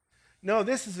 No,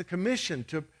 this is a commission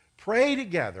to pray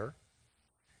together.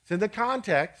 It's in the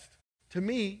context, to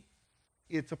me,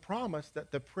 it's a promise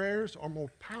that the prayers are more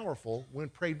powerful when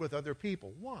prayed with other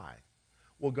people. Why?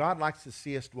 Well, God likes to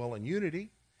see us dwell in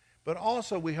unity, but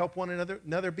also we help one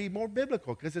another be more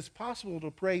biblical, because it's possible to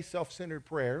pray self-centered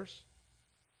prayers.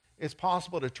 It's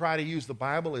possible to try to use the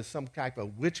Bible as some type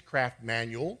of witchcraft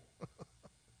manual.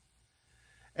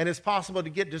 And it's possible to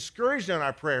get discouraged in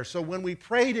our prayers. So when we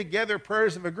pray together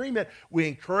prayers of agreement, we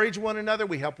encourage one another.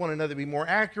 We help one another be more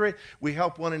accurate. We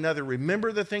help one another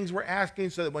remember the things we're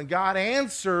asking so that when God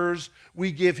answers,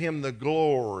 we give him the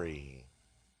glory.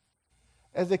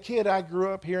 As a kid, I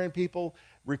grew up hearing people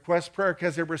request prayer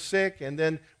because they were sick, and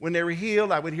then when they were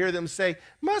healed, I would hear them say,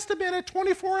 must have been a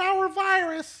 24-hour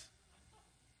virus.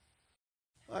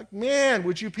 Like, man,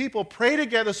 would you people pray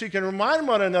together so you can remind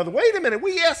one another, wait a minute,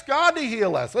 we asked God to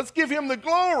heal us. Let's give him the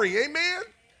glory, amen?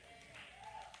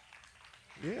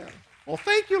 Yeah. Well,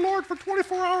 thank you, Lord, for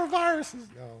 24-hour viruses.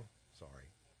 No, sorry.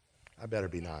 I better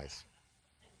be nice.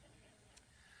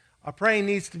 Our praying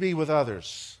needs to be with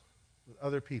others, with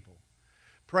other people.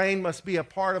 Praying must be a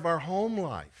part of our home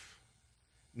life,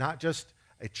 not just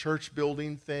a church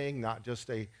building thing, not just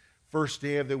a first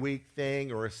day of the week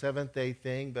thing or a seventh day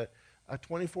thing, but a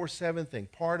 24/7 thing,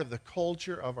 part of the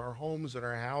culture of our homes and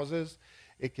our houses.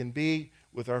 It can be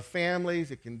with our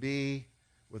families, it can be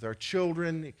with our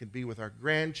children, it can be with our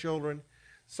grandchildren.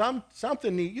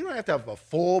 Something neat. You don't have to have a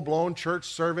full-blown church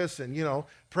service and,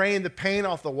 praying the paint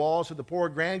off the walls so the poor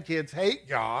grandkids hate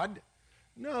God.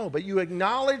 No, but you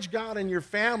acknowledge God in your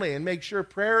family and make sure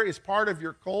prayer is part of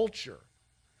your culture,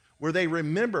 where they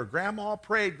remember Grandma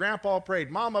prayed, Grandpa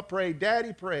prayed, Mama prayed,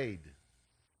 Daddy prayed.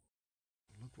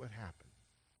 Look what happened.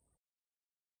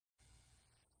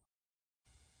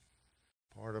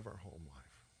 Part of our home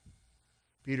life.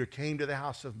 Peter came to the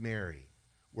house of Mary,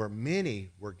 where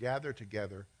many were gathered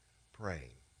together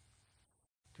praying.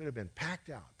 Could have been packed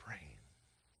out praying,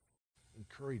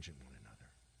 encouraging one another.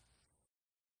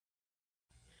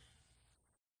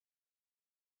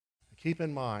 Keep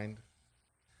in mind,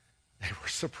 they were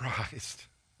surprised.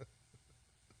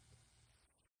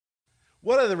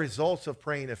 What are the results of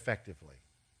praying effectively?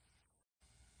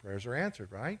 Prayers are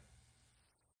answered, right?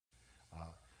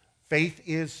 Faith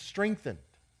is strengthened.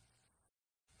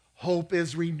 Hope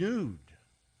is renewed.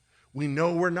 We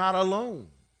know we're not alone.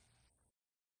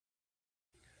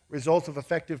 Results of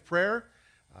effective prayer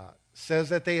says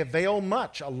that they avail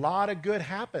much. A lot of good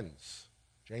happens.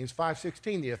 James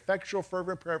 5:16, the effectual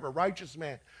fervent prayer of a righteous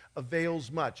man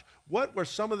avails much. What were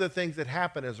some of the things that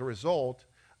happened as a result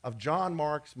of John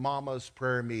Mark's mama's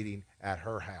prayer meeting at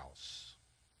her house?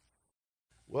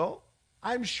 Well,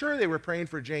 I'm sure they were praying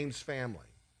for James' family.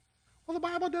 Well, the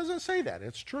Bible doesn't say that.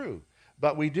 It's true.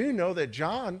 But we do know that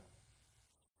John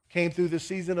came through the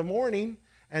season of mourning,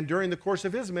 and during the course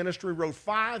of his ministry wrote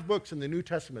 5 books in the New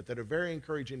Testament that are very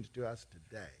encouraging to us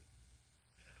today.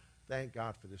 Thank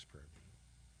God for this prayer meeting.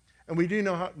 And we do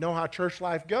know how church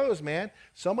life goes, man.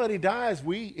 Somebody dies,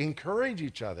 we encourage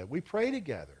each other. We pray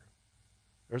together.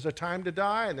 There's a time to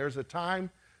die, and there's a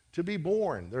time to be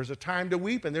born. There's a time to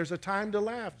weep, and there's a time to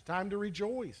laugh, a time to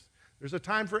rejoice. There's a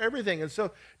time for everything. And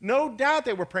so no doubt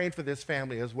they were praying for this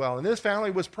family as well. And this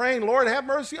family was praying, Lord, have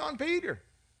mercy on Peter.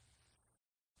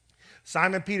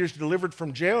 Simon Peter's delivered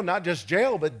from jail, not just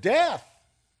jail, but death.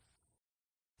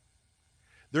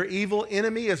 Their evil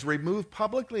enemy is removed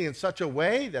publicly in such a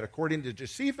way that, according to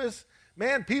Josephus,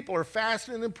 man, people are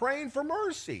fasting and praying for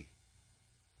mercy.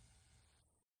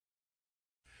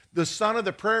 The son of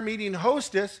the prayer meeting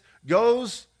hostess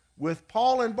goes with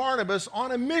Paul and Barnabas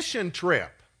on a mission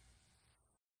trip.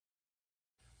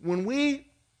 When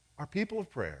we are people of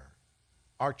prayer,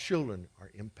 our children are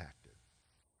impacted.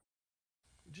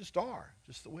 They just are,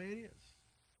 just the way it is.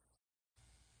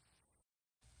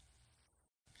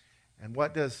 And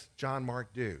what does John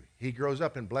Mark do? He grows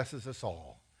up and blesses us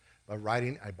all by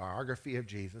writing a biography of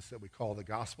Jesus that we call the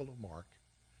Gospel of Mark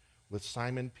with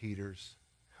Simon Peter's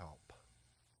help.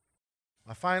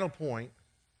 My final point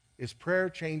is prayer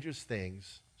changes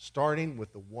things, starting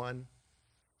with the one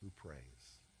who prays.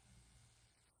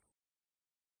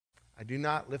 I do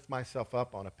not lift myself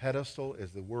up on a pedestal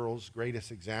as the world's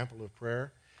greatest example of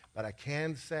prayer, but I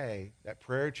can say that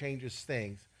prayer changes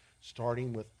things,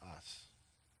 starting with us.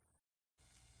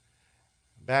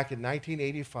 Back in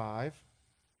 1985,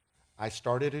 I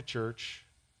started a church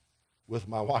with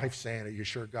my wife saying, are you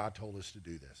sure God told us to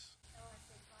do this?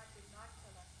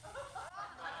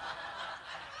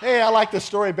 Hey, I like the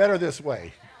story better this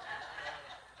way.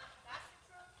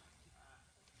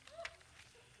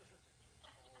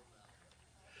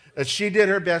 And she did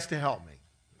her best to help me,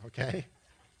 okay?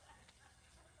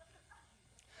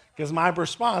 Because my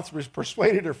response was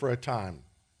persuaded her for a time.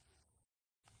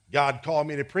 God called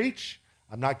me to preach.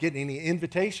 I'm not getting any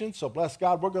invitations, so bless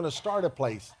God, we're going to start a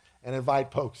place and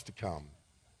invite folks to come.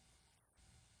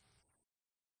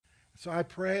 So I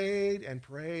prayed and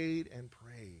prayed and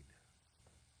prayed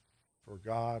for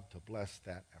God to bless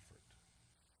that effort.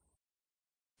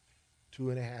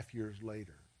 2.5 years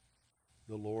later,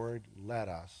 the Lord led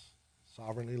us,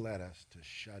 sovereignly led us to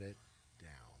shut it down.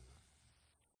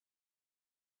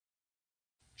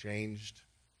 Changed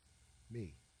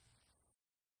me.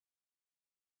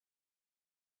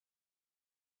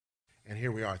 And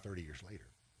here we are 30 years later.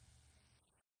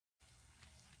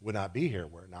 Would not be here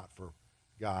were it not for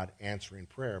God answering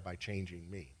prayer by changing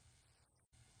me.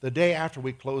 The day after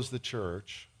we closed the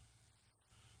church,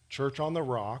 Church on the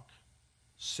Rock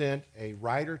sent a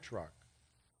Ryder truck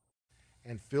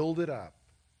and filled it up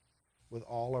with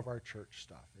all of our church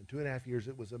stuff. In 2.5 years,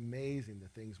 it was amazing the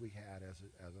things we had as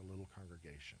a little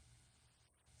congregation.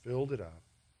 Filled it up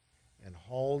and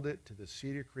hauled it to the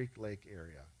Cedar Creek Lake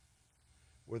area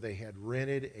where they had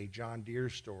rented a John Deere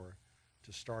store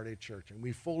to start a church. And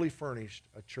we fully furnished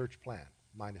a church plant,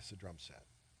 minus the drum set.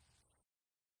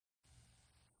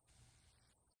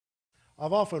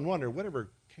 I've often wondered,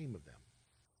 whatever came of them?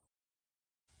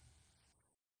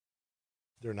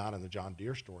 They're not in the John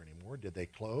Deere store anymore. Did they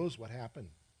close? What happened?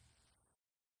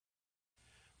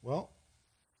 Well,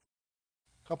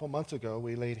 a couple months ago,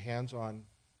 we laid hands on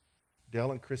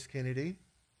Dell and Chris Kennedy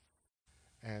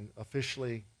and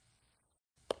officially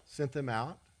sent them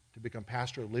out to become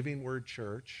pastor of Living Word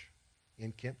Church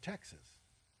in Kemp, Texas.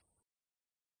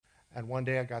 And one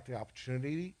day I got the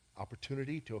opportunity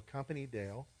to accompany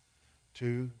Dale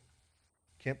to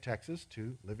Kemp, Texas,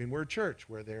 to Living Word Church,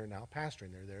 where they're now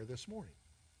pastoring. They're there this morning.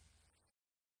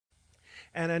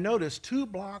 And I noticed 2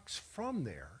 blocks from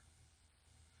there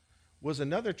was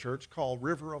another church called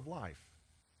River of Life.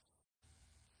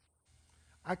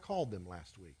 I called them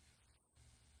last week.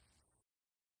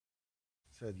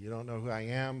 Said, you don't know who I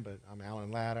am, but I'm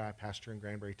Alan Latta. I pastor in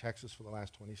Granbury, Texas for the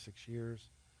last 26 years.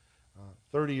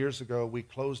 30 years ago, we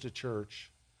closed a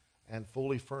church and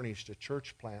fully furnished a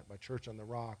church plant by Church on the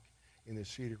Rock in the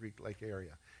Cedar Creek Lake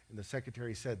area. And the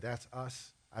secretary said, that's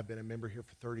us. I've been a member here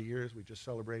for 30 years. We just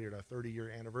celebrated our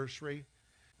 30-year anniversary.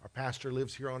 Our pastor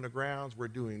lives here on the grounds. We're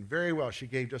doing very well. She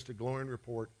gave just a glowing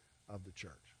report of the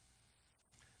church.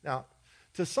 Now,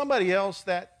 to somebody else,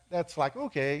 that's like,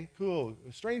 okay, cool,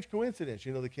 a strange coincidence.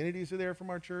 You know, the Kennedys are there from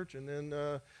our church, and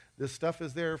then this stuff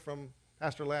is there from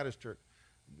Pastor Latta's church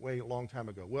way a long time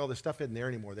ago. Well, the stuff isn't there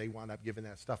anymore. They wound up giving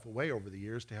that stuff away over the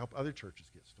years to help other churches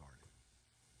get started.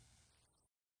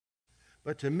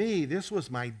 But to me, this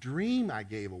was my dream I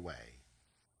gave away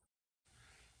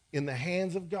in the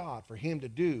hands of God for him to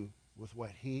do with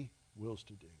what he wills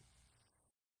to do.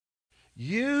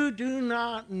 You do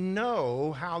not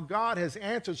know how God has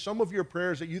answered some of your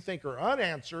prayers that you think are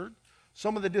unanswered,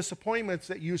 some of the disappointments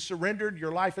that you surrendered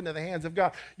your life into the hands of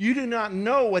God. You do not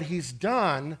know what he's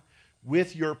done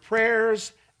with your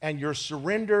prayers and your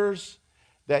surrenders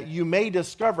that you may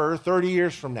discover 30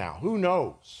 years from now. Who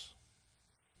knows?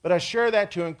 But I share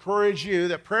that to encourage you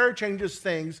that prayer changes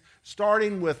things,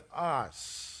 starting with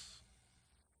us.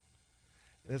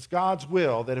 And it's God's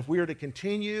will that if we are to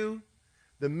continue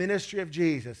the ministry of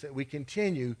Jesus, that we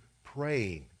continue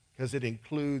praying, because it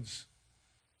includes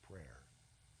prayer.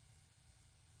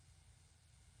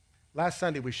 Last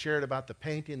Sunday we shared about the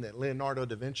painting that Leonardo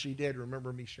da Vinci did.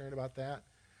 Remember me sharing about that?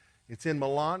 It's in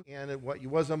Milan, and what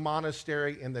was a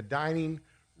monastery in the dining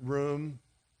room.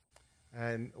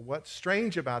 And what's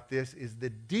strange about this is the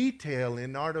detail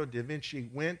Leonardo da Vinci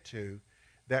went to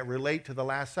that relate to the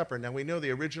Last Supper. Now, we know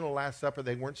the original Last Supper,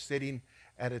 they weren't sitting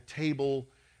at a table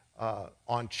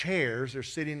on chairs. They're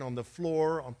sitting on the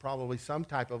floor on probably some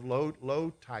type of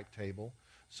low type table.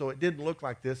 So it didn't look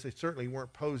like this. They certainly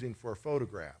weren't posing for a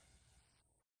photograph.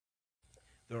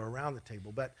 They're around the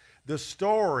table. But the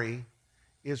story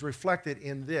is reflected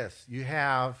in this. You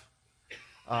have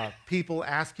people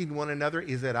asking one another,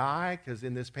 is it I? Because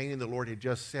in this painting, the Lord had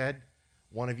just said,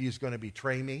 one of you is going to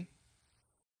betray me.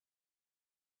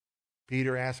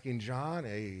 Peter asking John,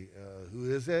 hey,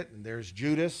 who is it? And there's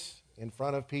Judas in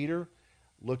front of Peter,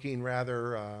 looking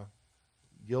rather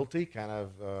guilty, kind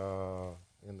of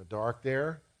in the dark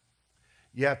there.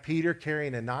 You have Peter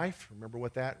carrying a knife. Remember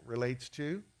what that relates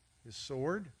to? His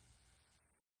sword.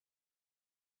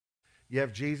 You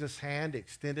have Jesus' hand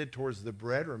extended towards the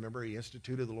bread. Remember, he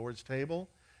instituted the Lord's table,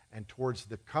 and towards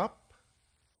the cup.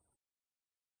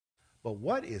 But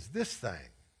what is this thing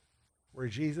where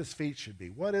Jesus' feet should be?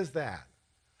 What is that?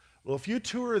 Well, if you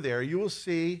tour there, you will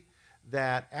see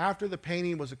that after the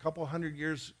painting was a couple hundred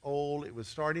years old, it was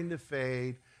starting to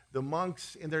fade. The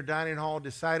monks in their dining hall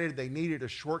decided they needed a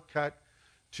shortcut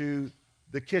to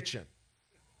the kitchen.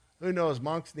 Who knows?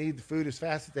 Monks need the food as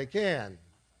fast as they can.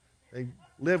 They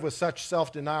live with such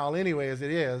self-denial anyway as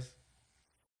it is. If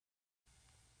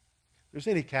there's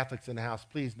any Catholics in the house,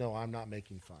 please know I'm not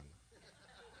making fun.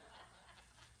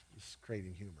 Just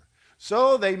creating humor.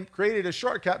 So they created a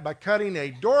shortcut by cutting a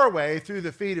doorway through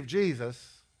the feet of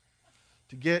Jesus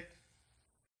to get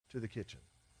to the kitchen.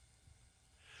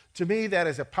 To me, that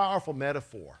is a powerful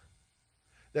metaphor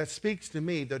that speaks to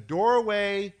me. The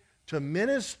doorway to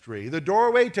ministry, the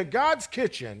doorway to God's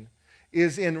kitchen,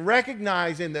 is in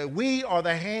recognizing that we are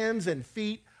the hands and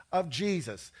feet of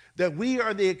Jesus, that we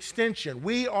are the extension.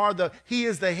 He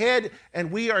is the head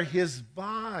and we are his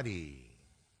body.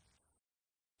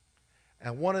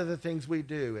 And one of the things we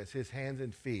do as his hands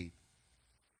and feet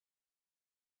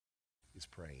is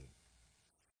praying.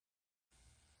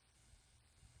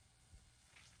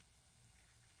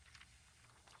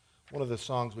 One of the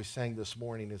songs we sang this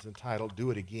morning is entitled,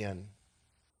 "Do It Again."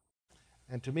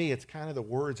 And to me, it's kind of the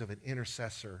words of an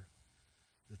intercessor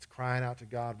that's crying out to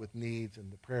God with needs, and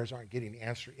the prayers aren't getting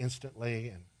answered instantly.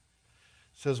 And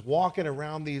it says, "Walking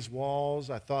around these walls,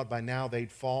 I thought by now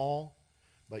they'd fall,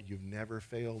 but you've never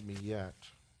failed me yet.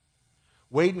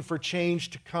 Waiting for change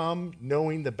to come,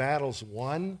 knowing the battle's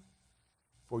won,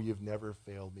 for you've never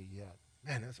failed me yet."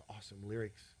 Man, that's awesome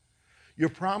lyrics. "Your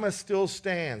promise still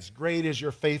stands. Great is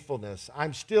your faithfulness.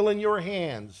 I'm still in your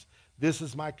hands. This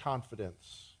is my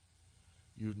confidence.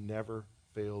 You've never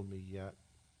failed me yet.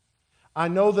 I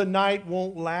know the night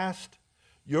won't last.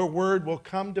 Your word will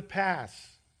come to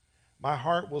pass. My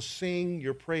heart will sing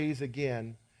your praise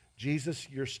again. Jesus,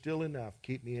 you're still enough.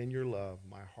 Keep me in your love.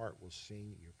 My heart will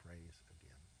sing your praise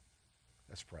again."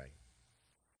 Let's pray.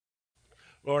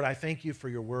 Lord, I thank you for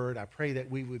your word. I pray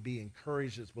that we would be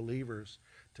encouraged as believers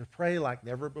to pray like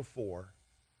never before.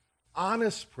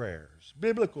 Honest prayers,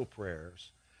 biblical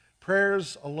prayers,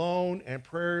 prayers alone and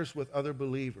prayers with other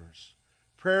believers.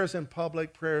 Prayers in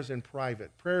public, prayers in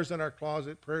private, prayers in our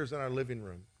closet, prayers in our living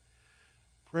room,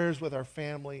 prayers with our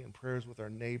family and prayers with our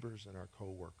neighbors and our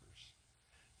co-workers.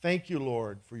 Thank you,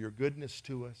 Lord, for your goodness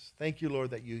to us. Thank you,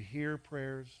 Lord, that you hear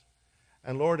prayers.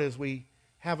 And Lord, as we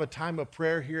have a time of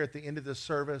prayer here at the end of the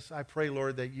service, I pray,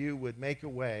 Lord, that you would make a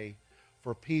way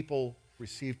for people to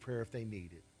receive prayer if they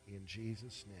need it. In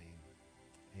Jesus' name,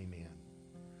 amen.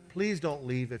 Please don't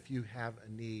leave if you have a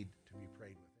need.